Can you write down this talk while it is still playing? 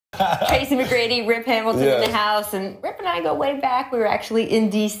Tracy McGrady, Rip Hamilton in the house. And Rip and I go way back. We were actually in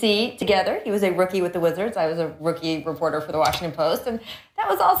D.C. together. He was a rookie with the Wizards. I was a rookie reporter for the Washington Post. And that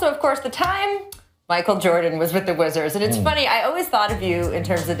was also, of course, the time Michael Jordan was with the Wizards. And it's funny, I always thought of you in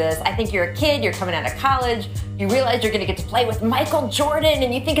terms of this. I think you're a kid, you're coming out of college, you realize you're going to get to play with Michael Jordan,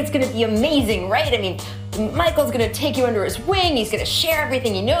 and you think it's going to be amazing, right? I mean, Michael's going to take you under his wing, he's going to share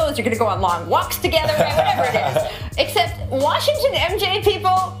everything he knows, you're going to go on long walks together, right? Whatever it is. Except Washington MJ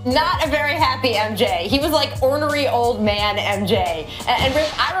people, not a very happy MJ. He was like ornery old man MJ. And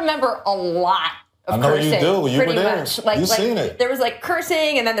Rick, I remember a lot of cursing. I know you do. You were there. You've seen it. There was like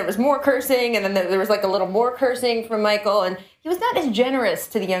cursing, and then there was more cursing, and then there was like a little more cursing from Michael, and he was not as generous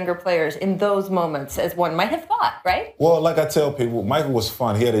to the younger players in those moments as one might have thought, right? Well, like I tell people, Michael was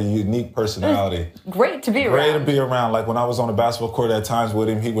fun. He had a unique personality. Great to be around. Great to be around. Like when I was on the basketball court at times with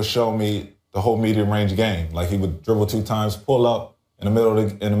him, he would show me the whole medium range game. Like he would dribble 2 times, pull up in the middle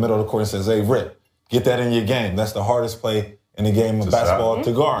of the court and says, "Hey, Rip, get that in your game. That's the hardest play in the game of basketball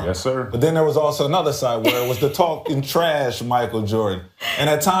to guard." Yes, sir. But then there was also another side where it was the talking trash Michael Jordan. And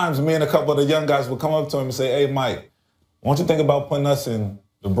at times, me and a couple of the young guys would come up to him and say, "Hey, Mike, why don't you think about putting us in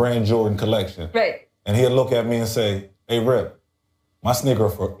the brand Jordan collection?" Right. And he'd look at me and say, "Hey, Rip, my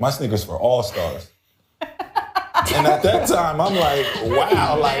sneakers for all-stars." And at that time, I'm like,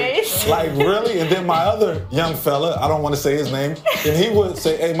 wow, like really? And then my other young fella, I don't want to say his name, and he would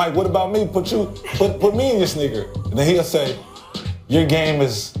say, "Hey, Mike, what about me? Put me in your sneaker." And then he'll say, "Your game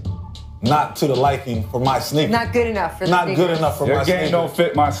is not to the liking for my sneaker. Not good enough for the Not sneakers. good enough for my sneaker. Your game don't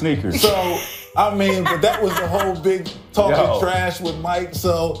fit my sneakers." So, I mean, but that was the whole big talking trash with Mike.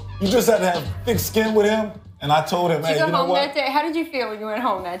 So you just had to have thick skin with him. And I told him, "Hey, you know what? That day? How did you feel when you went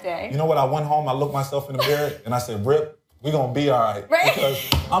home that day?" You know what? I went home, I looked myself in the mirror, and I said, "Rip, we're going to be all right." Right? Because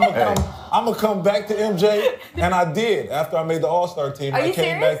I'm going to come back to MJ. And I did. After I made the All-Star team, I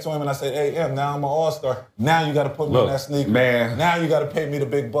came back to him and I said, "Hey, M, now I'm an All-Star. Now you got to put me in that sneaker. Man. Now you got to pay me the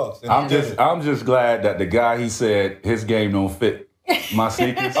big bucks." And I'm just glad that the guy, he said his game don't fit my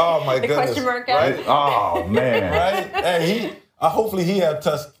sneakers. Oh, my goodness. The question mark out. Right? Oh, man. Right? Hey, hopefully he had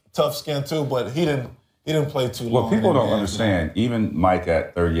tough skin too, but he didn't play too long. Well, people don't understand. Even Mike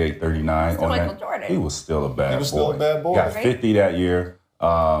at 38, 39, Michael Jordan. He was still a bad boy. He was still a bad boy. Got 50 that year.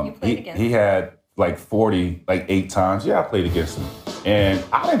 He had like 40, like 8 times. Yeah, I played against him. And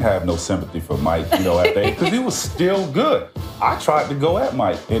I didn't have no sympathy for Mike, at that age, because he was still good. I tried to go at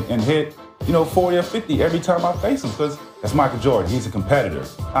Mike and hit, 40 or 50 every time I faced him, because that's Michael Jordan. He's a competitor.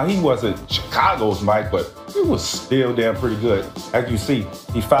 Now, he wasn't Chicago's Mike, but he was still damn pretty good. As you see,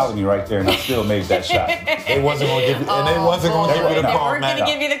 he fouled me right there, and I still made that shot. They wasn't going to give you, and they wasn't going to give you the call, man. They weren't going to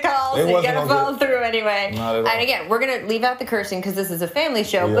give you the call, so you got to follow through anyway. Not at all. And again, we're going to leave out the cursing because this is a family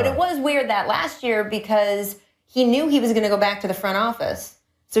show, but it was weird that last year because he knew he was going to go back to the front office.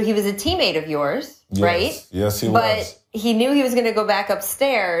 So he was a teammate of yours, right? Yes, he was. But he knew he was going to go back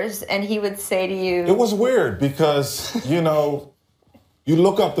upstairs, and he would say to you... It was weird because, you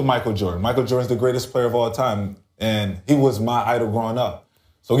look up to Michael Jordan. Michael Jordan's the greatest player of all time, and he was my idol growing up.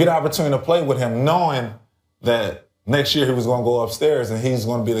 So get an opportunity to play with him knowing that next year he was going to go upstairs and he's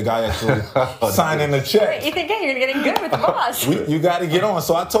going to be the guy actually signing the check. You think, hey, you're getting good with the boss. You got to get on.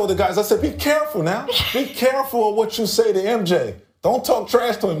 So I told the guys, I said, be careful now. Be careful of what you say to MJ. Don't talk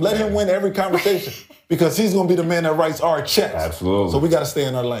trash to him. Let him win every conversation because he's going to be the man that writes our checks. Absolutely. So we got to stay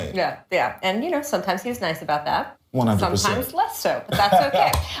in our lane. Yeah. And, sometimes he was nice about that. 100%. Sometimes less so, but that's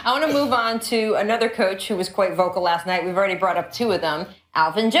okay. I want to move on to another coach who was quite vocal last night. We've already brought up 2 of them.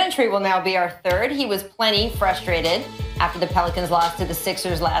 Alvin Gentry will now be our 3rd. He was plenty frustrated after the Pelicans lost to the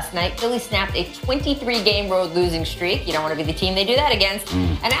Sixers last night. Philly snapped a 23-game road losing streak. You don't want to be the team they do that against.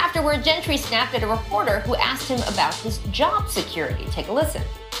 And afterward, Gentry snapped at a reporter who asked him about his job security. Take a listen.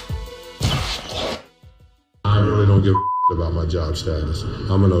 I really don't give a about my job status.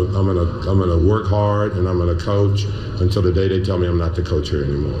 I'm gonna work hard and I'm gonna coach until the day they tell me I'm not the coach here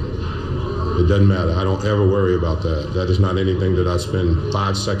anymore. It doesn't matter. I don't ever worry about that. That is not anything that I spend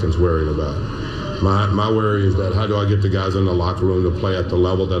 5 seconds worrying about. My worry is that how do I get the guys in the locker room to play at the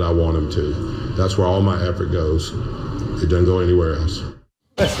level that I want them to? That's where all my effort goes. It doesn't go anywhere else.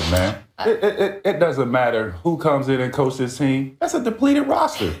 Listen, man, it doesn't matter who comes in and coaches this team. That's a depleted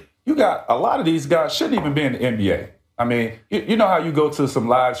roster. You got a lot of these guys shouldn't even be in the NBA. I mean, you know how you go to some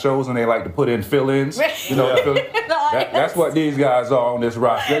live shows and they like to put in fill-ins? That's what these guys are on this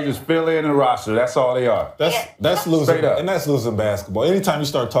roster. They just fill in the roster. That's all they are. That's losing. Straight up. And that's losing basketball. Anytime you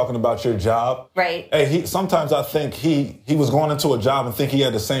start talking about your job, right? Hey, sometimes I think he was going into a job and think he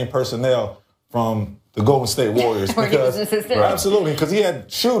had the same personnel from the Golden State Warriors. Absolutely, because he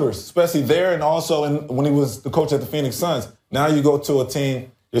had shooters, especially there and also when he was the coach at the Phoenix Suns. Now you go to a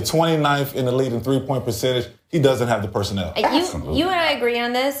team You're 29th in the league in three-point percentage. He doesn't have the personnel. You and I agree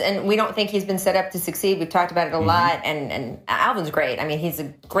on this, and we don't think he's been set up to succeed. We've talked about it a lot, and Alvin's great. I mean, he's a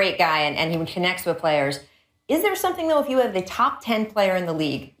great guy, and he connects with players. Is there something, though, if you have the top 10 player in the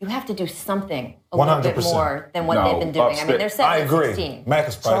league, you have to do something a 100%. Little bit more than what they've been doing? I mean, they're 7-16. Mac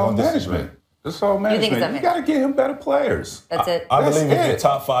is probably on management. It's all management. You got to get him better players. That's it. I believe if you're a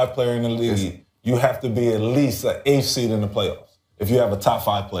top 5 player in the league, you have to be at least an 8th seed in the playoffs. If you have a top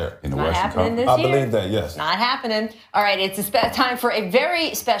 5 player in the Western Conference, I believe that. Yes, not happening. All right, it's time for a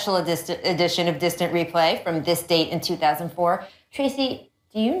very special edition of Distant Replay from this date in 2004. Tracy,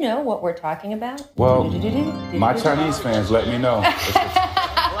 do you know what we're talking about? Well, my Chinese fans let me know.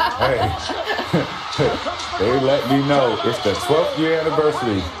 Hey, they let me know it's the 12th year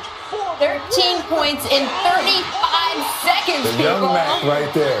anniversary. 13 points in 35 seconds, the young Mac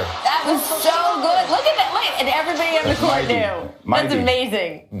right there. That was so good. Look at that. Look, and everybody on the court knew. That's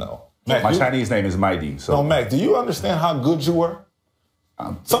amazing. No. Mac, my Chinese name is Mighty. So. No, Mac, do you understand how good you were?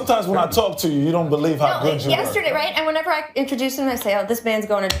 Sometimes when I talk to you, you don't believe how good you were. Yesterday, right? And whenever I introduce him, I say, oh, this man's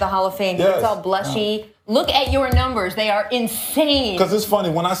going into the Hall of Fame. Yes. He's all blushy. Look at your numbers. They are insane. Because it's funny,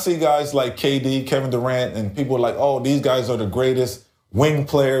 when I see guys like KD, Kevin Durant, and people are like, oh, these guys are the greatest wing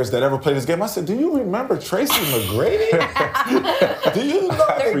players that ever played this game. I said, do you remember Tracy McGrady? Do you know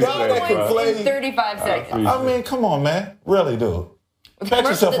the guy that can play? 35 seconds. I mean, come on, man. Really, dude. Pat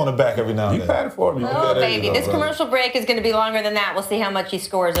yourself on the back every now and then. You pat it for me. Oh, baby. This commercial break is going to be longer than that. We'll see how much he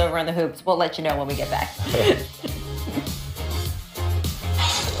scores over on the hoops. We'll let you know when we get back.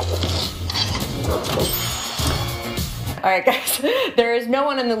 All right, guys. There is no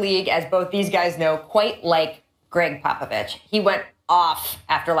one in the league, as both these guys know, quite like Greg Popovich. He went off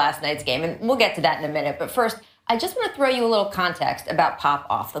after last night's game, and we'll get to that in a minute. But first, I just want to throw you a little context about Pop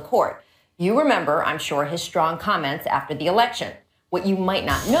off the court. You remember, I'm sure, his strong comments after the election. What you might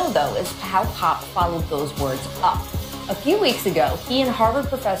not know, though, is how Pop followed those words up. A few weeks ago, he and Harvard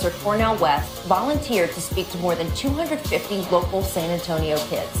professor Cornel West volunteered to speak to more than 250 local San Antonio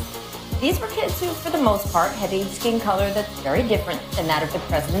kids. These were kids who, for the most part, had a skin color that's very different than that of the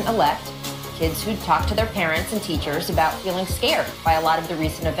president-elect. Kids who'd talked to their parents and teachers about feeling scared by a lot of the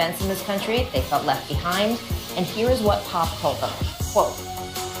recent events in this country. They felt left behind. And here is what Pop told them. Quote,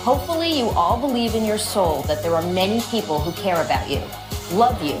 hopefully you all believe in your soul that there are many people who care about you,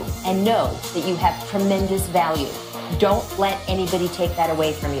 love you, and know that you have tremendous value. Don't let anybody take that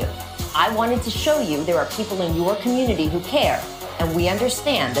away from you. I wanted to show you there are people in your community who care, and we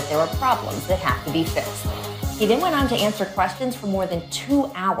understand that there are problems that have to be fixed. He then went on to answer questions for more than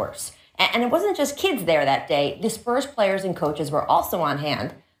 2 hours. And it wasn't just kids there that day. The Spurs players and coaches were also on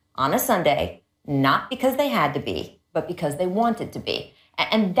hand on a Sunday, not because they had to be, but because they wanted to be.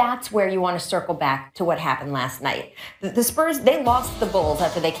 And that's where you want to circle back to what happened last night. The Spurs, they lost the Bulls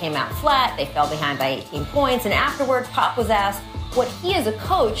after they came out flat. They fell behind by 18 points. And afterwards, Pop was asked what he as a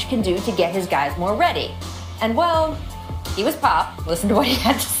coach can do to get his guys more ready. And, well, he was Pop. Listen to what he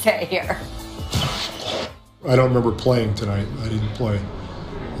had to say here. I don't remember playing tonight. I didn't play.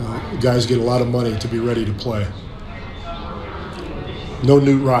 Guys get a lot of money to be ready to play. No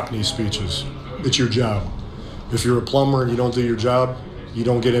Newt Rockney speeches. It's your job. If you're a plumber and you don't do your job, you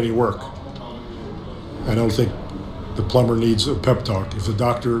don't get any work. I don't think the plumber needs a pep talk. If the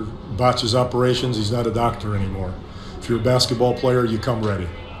doctor botches operations, he's not a doctor anymore. If you're a basketball player, you come ready.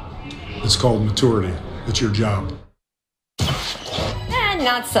 It's called maturity. It's your job. And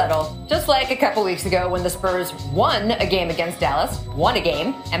not subtle. Just like a couple weeks ago when the Spurs won a game against Dallas, won a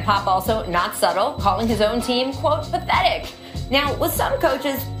game, and Pop also not subtle, calling his own team, quote, pathetic. Now, with some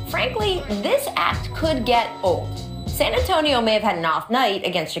coaches, frankly, this act could get old. San Antonio may have had an off night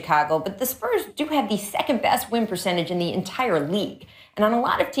against Chicago, but the Spurs do have the second best win percentage in the entire league. And on a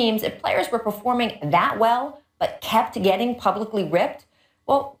lot of teams, if players were performing that well, but kept getting publicly ripped,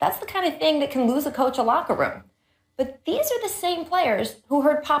 well, that's the kind of thing that can lose a coach a locker room. But these are the same players who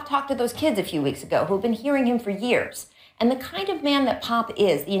heard Pop talk to those kids a few weeks ago, who have been hearing him for years. And the kind of man that Pop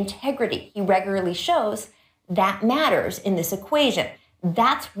is, the integrity he regularly shows, that matters in this equation.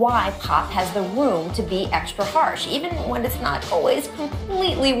 That's why Pop has the room to be extra harsh, even when it's not always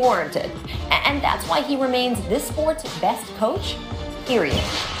completely warranted. And that's why he remains this sport's best coach, period.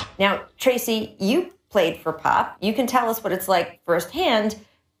 Now, Tracy, you played for Pop. You can tell us what it's like firsthand.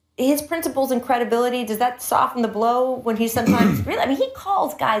 His principles and credibility, does that soften the blow when he sometimes really, I mean, he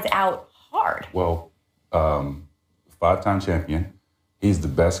calls guys out hard. Well, 5-time champion. He's the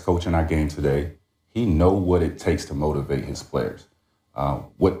best coach in our game today. He know what it takes to motivate his players.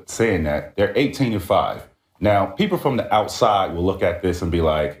 Saying that, they're 18-5. Now, people from the outside will look at this and be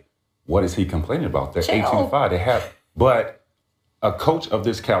like, what is he complaining about? They're 18-5. They have, but a coach of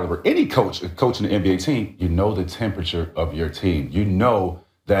this caliber, any coach coaching the NBA team, you know the temperature of your team. You know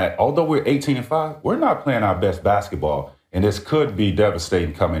that although we're 18-5, we're not playing our best basketball, and this could be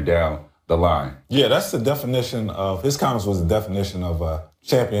devastating coming down the line. Yeah, that's the definition of, his comments was the definition of a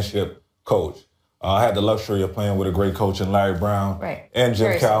championship coach. I had the luxury of playing with a great coach in Larry Brown and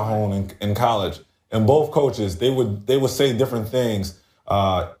Jim Calhoun in college. And both coaches, they would say different things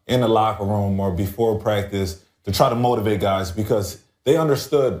in the locker room or before practice to try to motivate guys, because they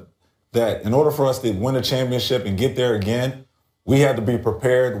understood that in order for us to win a championship and get there again, we had to be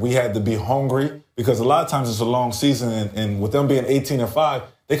prepared. We had to be hungry, because a lot of times it's a long season, and with them being 18-5,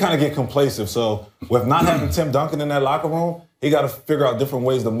 they kind of get complacent. So with not having Tim Duncan in that locker room, he got to figure out different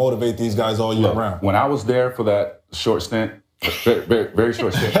ways to motivate these guys all year round. When I was there for that short stint, very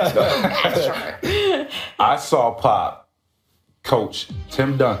short stint, I saw Pop coach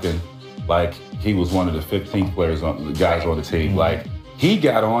Tim Duncan like he was one of the 15th guys on the team. Like, he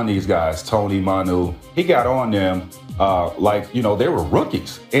got on these guys, Tony, Manu, he got on them like, you know, they were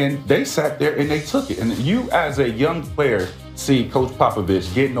rookies. And they sat there and they took it. And you, as a young player, see Coach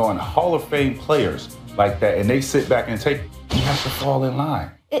Popovich getting on Hall of Fame players like that, and they sit back and take, you have to fall in line.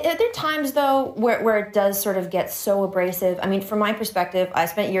 Are there times, though, where it does sort of get so abrasive? I mean, from my perspective, I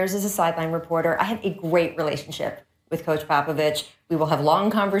spent years as a sideline reporter. I have a great relationship with Coach Popovich. We will have long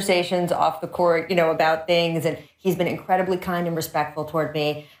conversations off the court, you know, about things, and he's been incredibly kind and respectful toward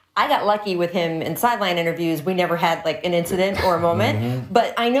me. I got lucky with him in sideline interviews. We never had like an incident or a moment,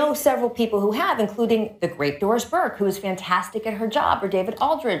 but I know several people who have, including the great Doris Burke, who is fantastic at her job, or David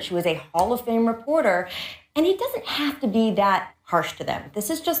Aldridge, who is a Hall of Fame reporter, and he doesn't have to be that harsh to them. This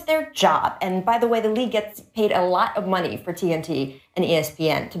is just their job. And by the way, the league gets paid a lot of money for TNT and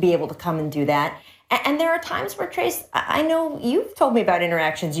ESPN to be able to come and do that. And there are times where, Trace, I know you've told me about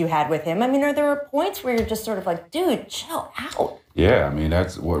interactions you had with him. I mean, are there points where you're just sort of like, dude, chill out? Yeah, I mean,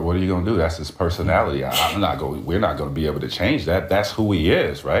 that's what are you going to do? That's his personality. We're not going to be able to change that. That's who he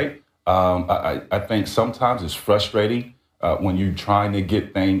is, right? I think sometimes it's frustrating when you're trying to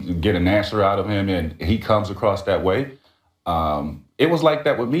get an answer out of him, and he comes across that way. It was like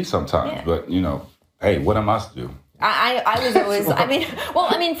that with me sometimes, but, you know, hey, what am I to do? I was always,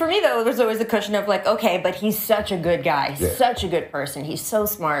 for me, though, there was always the cushion of like, okay, but he's such a good guy, such a good person. He's so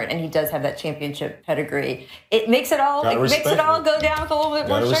smart, and he does have that championship pedigree. It makes it all go down with a little bit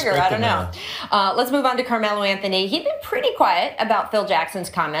more sugar. I don't know. Let's move on to Carmelo Anthony. He'd been pretty quiet about Phil Jackson's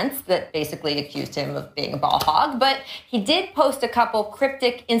comments that basically accused him of being a ball hog, but he did post a couple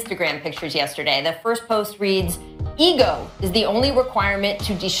cryptic Instagram pictures yesterday. The first post reads, "Ego is the only requirement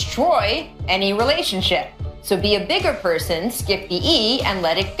to destroy any relationship. So be a bigger person, skip the E, and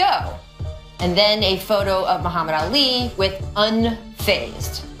let it go." And then a photo of Muhammad Ali with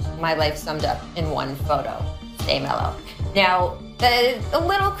unfazed. My life summed up in one photo. Stay mellow. Now, a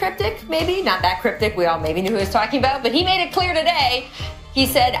little cryptic, maybe. Not that cryptic. We all maybe knew who he was talking about. But he made it clear today. He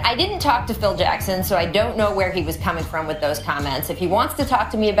said, "I didn't talk to Phil Jackson, so I don't know where he was coming from with those comments. If he wants to talk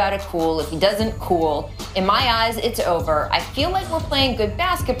to me about it, cool. If he doesn't, cool. In my eyes, it's over. I feel like we're playing good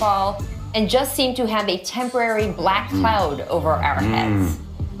basketball and just seem to have a temporary black cloud over our heads."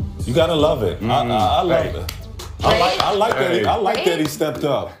 You gotta love it. I love it. I like that he stepped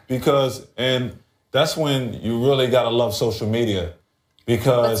up, because, and that's when you really gotta love social media,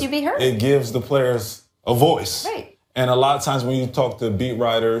 because lets you be heard. It gives the players a voice. Right. And a lot of times when you talk to beat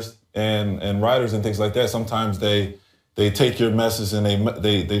writers and writers and things like that, sometimes they take your message and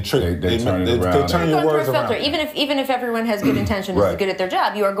they turn your words around. Even if everyone has good intentions and is good at their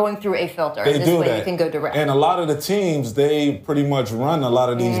job, you are going through a filter. This way you can go direct. And a lot of the teams, they pretty much run a lot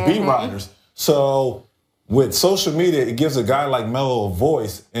of these beat writers. So with social media, it gives a guy like Melo a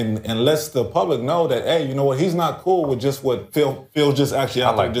voice and lets the public know that, hey, you know what, he's not cool with just what Phil just actually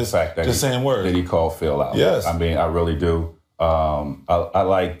out there just saying words. That he called Phil out. Yes. I mean, I really do. I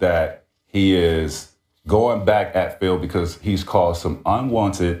like that he is going back at Phil because he's caused some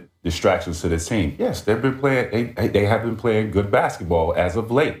unwanted distractions to the team. Yes, they have been playing good basketball as of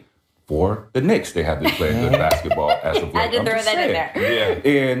late. For the Knicks, they have been playing good basketball as of late. I did throw that in there.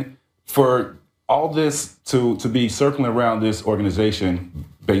 Yeah. And for all this to be circling around this organization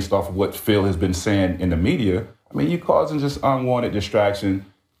based off of what Phil has been saying in the media, I mean, you're causing just unwanted distraction,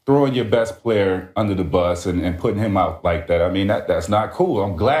 throwing your best player under the bus and putting him out like that. I mean, that's not cool.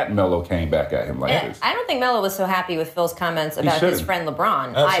 I'm glad Melo came back at him like this. I don't think Melo was so happy with Phil's comments about his friend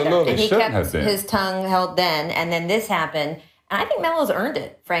LeBron Absolutely. either. And he kept his tongue held then, and then this happened. And I think Melo's earned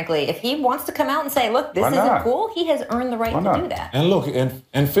it, frankly. If he wants to come out and say, look, this isn't cool, he has earned the right to do that. And look,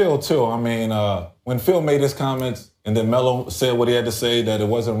 and Phil, too. I mean, when Phil made his comments and then Melo said what he had to say, that it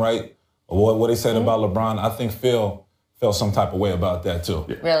wasn't right, or what he said about LeBron, I think Phil felt some type of way about that too.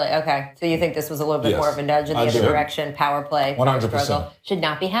 Really? Okay. So you think this was a little bit more of a nudge in the other direction? Power play, 100%. should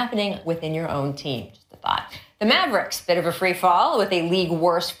not be happening within your own team. Just a thought. The Mavericks, bit of a free fall with a league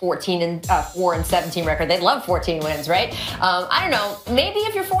worst 4-17 record. They love 14 wins, right? I don't know. Maybe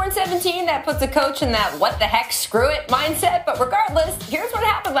if you're 4-17, that puts a coach in that what the heck, screw it mindset. But regardless, here's what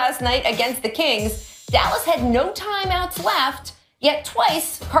happened last night against the Kings. Dallas had no timeouts left. Yet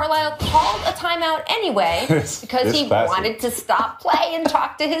twice, Carlisle called a timeout anyway because he wanted to stop play and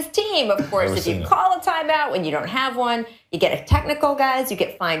talk to his team. Of course, if you call a timeout when you don't have one, you get a technical, guys. You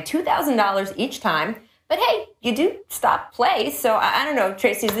get fined $2,000 each time. But hey, you do stop play. So I don't know,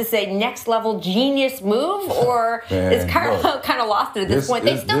 Tracy, is this a next-level genius move? Or is Carlisle kind of lost it at this point?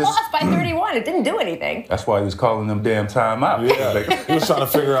 They still lost by 31. It didn't do anything. That's why he was calling them damn timeout. Yeah, he was trying to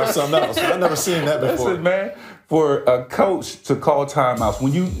figure out something else. I've never seen that before. Listen, man. For a coach to call timeouts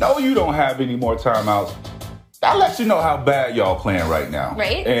when you know you don't have any more timeouts, that lets you know how bad y'all playing right now.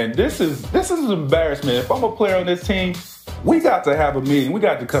 Right. And this is an embarrassment. If I'm a player on this team, we got to have a meeting. We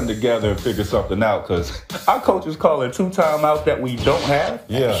got to come together and figure something out because our coach is calling 2 timeouts that we don't have.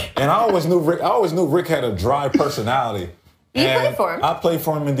 Yeah. And I always knew Rick had a dry personality. You played for him. I played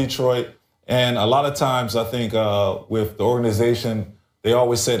for him in Detroit. And a lot of times I think with the organization, they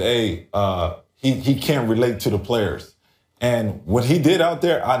always said, hey, he can't relate to the players. And what he did out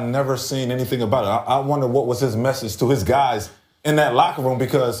there, I never seen anything about it. I wonder what was his message to his guys in that locker room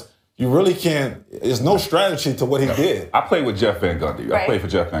because you really can't, there's no strategy to what he did. I played with Jeff Van Gundy. Right. I played for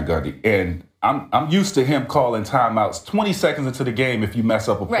Jeff Van Gundy. And I'm used to him calling timeouts 20 seconds into the game if you mess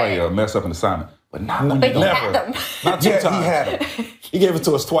up a play or mess up an assignment. But not when you he had them. Not 2 times. He had them. He gave it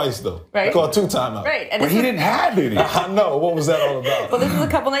to us twice, though. Right. He called 2 timeouts. Right. And But he didn't have any. I know. What was that all about? Well, this was a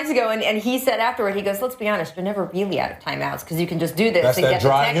couple nights ago, and he said afterward, he goes, let's be honest, you're never really out of timeouts because you can just do this That's and that get the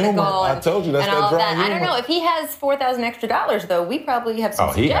dry technical. humor. I told you, that's and that all dry that. I don't humor. know. If he has $4,000 extra, though, we probably have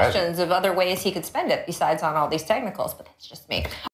some he has it. suggestions of other ways he could spend it besides on all these technicals, but that's just me.